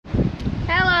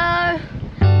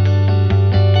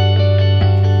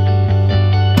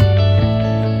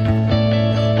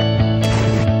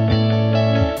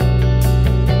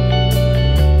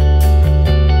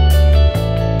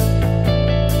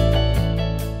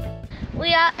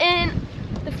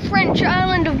French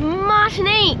island of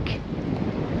Martinique.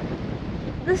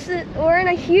 We're in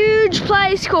a huge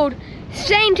place called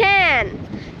Saint-Anne.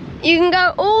 You can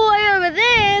go all the way over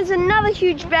there. There's another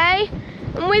huge bay,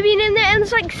 and we've been in there, and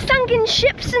it's like sunken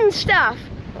ships and stuff.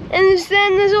 And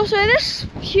then there's also this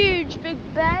huge big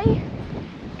bay,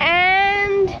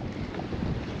 and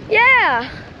yeah,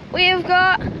 we have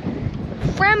got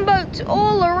fram boats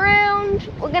all around.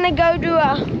 We're gonna go do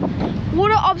a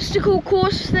water obstacle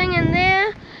course thing in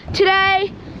there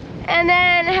today, and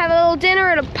then have a little dinner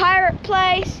at a pirate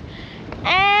place.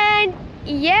 And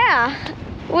yeah,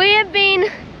 we have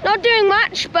been not doing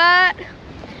much, but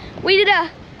we did a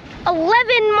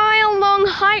 11-mile long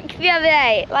hike the other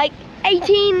day, like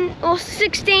 18 or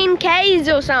 16 Ks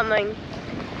or something.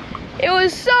 It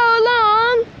was so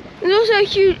long. There's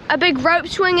also a big rope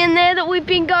swing in there that we've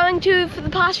been going to for the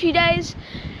past few days,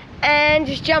 and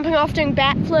just jumping off doing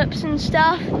backflips and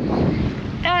stuff.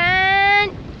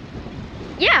 And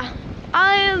yeah,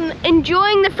 I am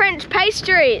enjoying the French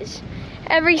pastries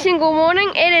every single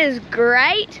morning. It is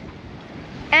great,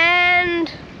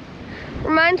 and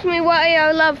reminds me why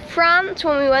I love France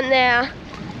when we went there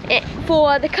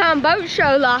for the Calm Boat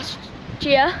Show last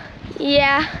year.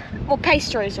 Yeah, well,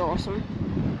 pastries are awesome,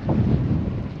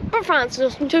 but France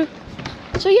is awesome too.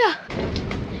 So yeah,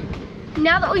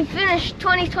 now that we've finished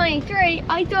 2023,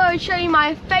 I thought I'd show you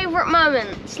my favorite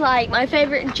moments, like my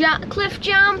favorite cliff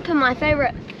jump, and my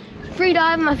favorite free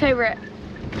dive, my favorite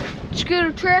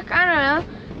scooter trick. I don't know.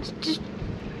 It's just,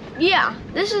 yeah,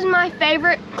 this is my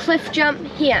favorite cliff jump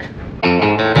here.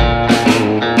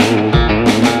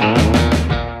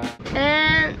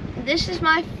 And this is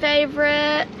my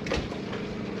favorite.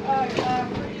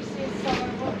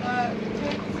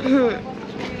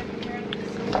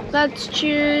 Let's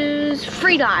choose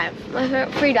free dive. My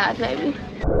favorite free dive, maybe.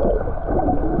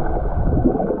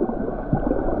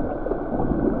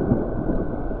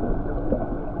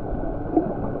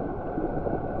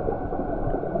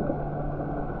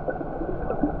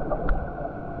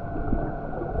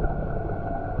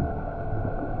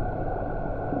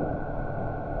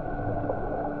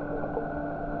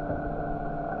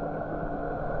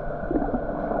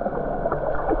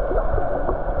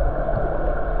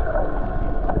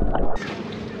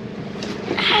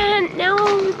 And now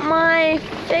my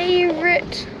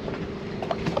favorite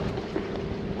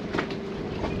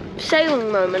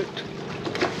sailing moment.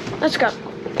 Let's go.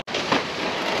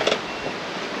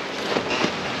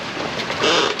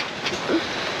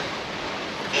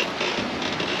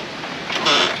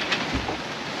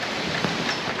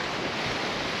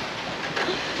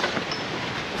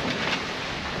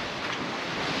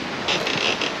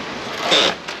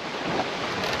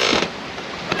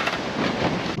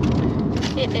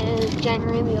 It is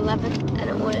January the 11th,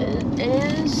 and it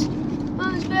is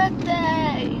Mo's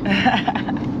birthday.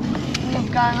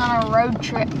 We're going on a road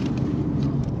trip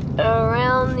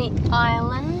around the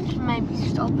island, maybe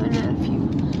stop in at a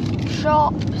few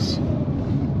shops.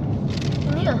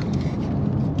 And yeah.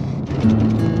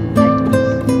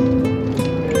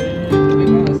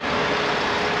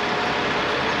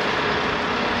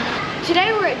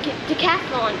 Today we're at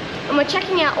Decathlon, and we're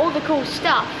checking out all the cool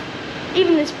stuff.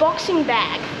 Even this boxing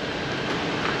bag.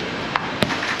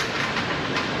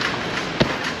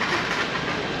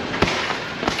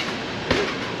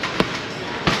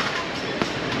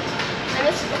 And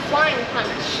this is the flying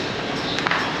punch.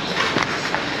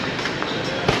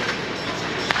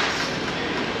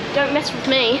 Don't mess with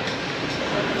me.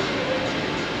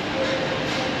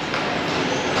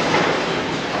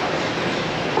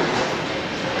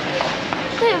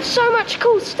 They have so much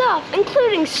cool stuff,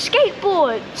 including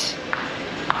skateboards.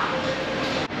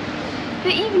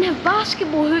 They even have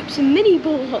basketball hoops and mini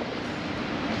ball.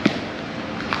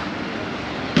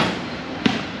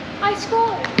 I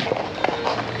scored!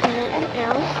 And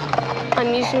now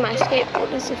I'm using my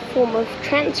skateboard as a form of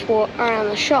transport around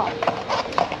the shop.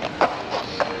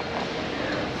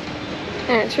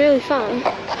 And it's really fun.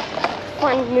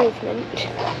 Fun movement.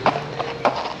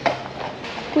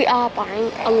 We are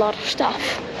buying a lot of stuff,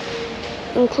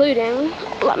 including,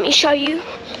 let me show you,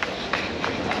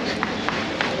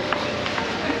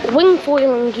 wing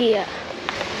foiling gear.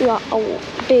 We got a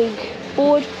big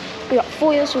board, we got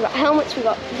foils, we got helmets, we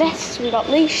got vests, we got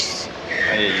leashes,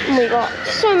 and we got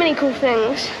so many cool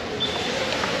things.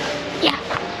 Yeah.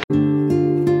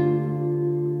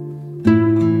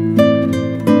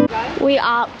 We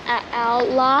are at our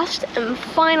last and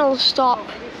final stop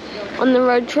on the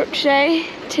road trip today.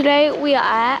 Today we are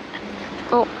at,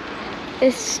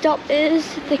 this stop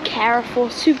is the Carrefour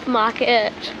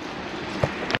supermarket.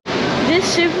 This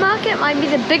supermarket might be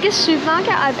the biggest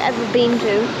supermarket I've ever been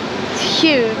to.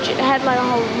 huge. It had like a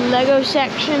whole Lego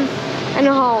section and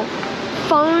a whole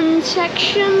phone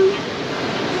section.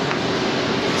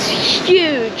 It's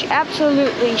huge,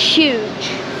 absolutely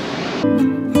huge.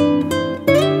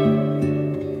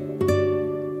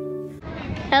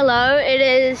 Hello, it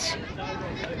is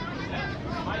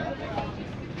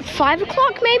 5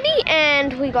 o'clock maybe,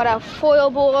 and we got our foil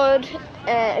board,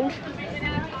 and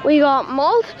we got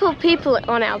multiple people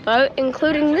on our boat,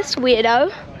 including this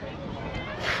weirdo,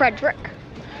 Frederick.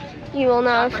 You will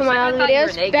know from my other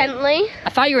videos, Bentley. I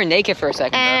thought you were naked for a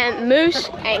second. And Moose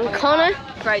and Connor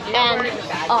and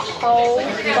a whole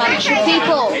bunch of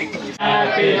people.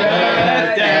 Happy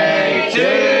birthday to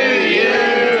you.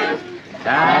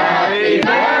 Happy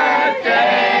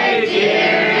birthday,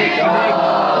 dear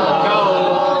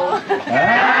Cole.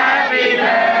 Happy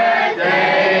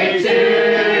birthday to you.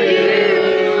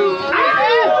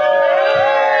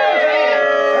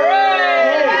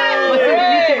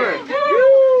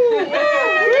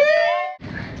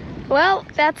 Well,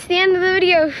 that's the end of the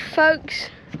video, folks.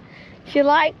 If you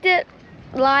liked it,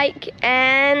 like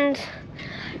and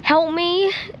help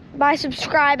me by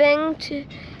subscribing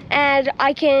and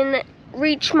I can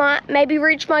maybe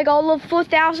reach my goal of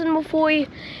 4,000 before we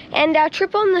end our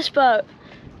trip on this boat.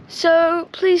 So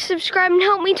please subscribe and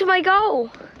help me to my goal.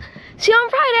 See you on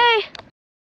Friday.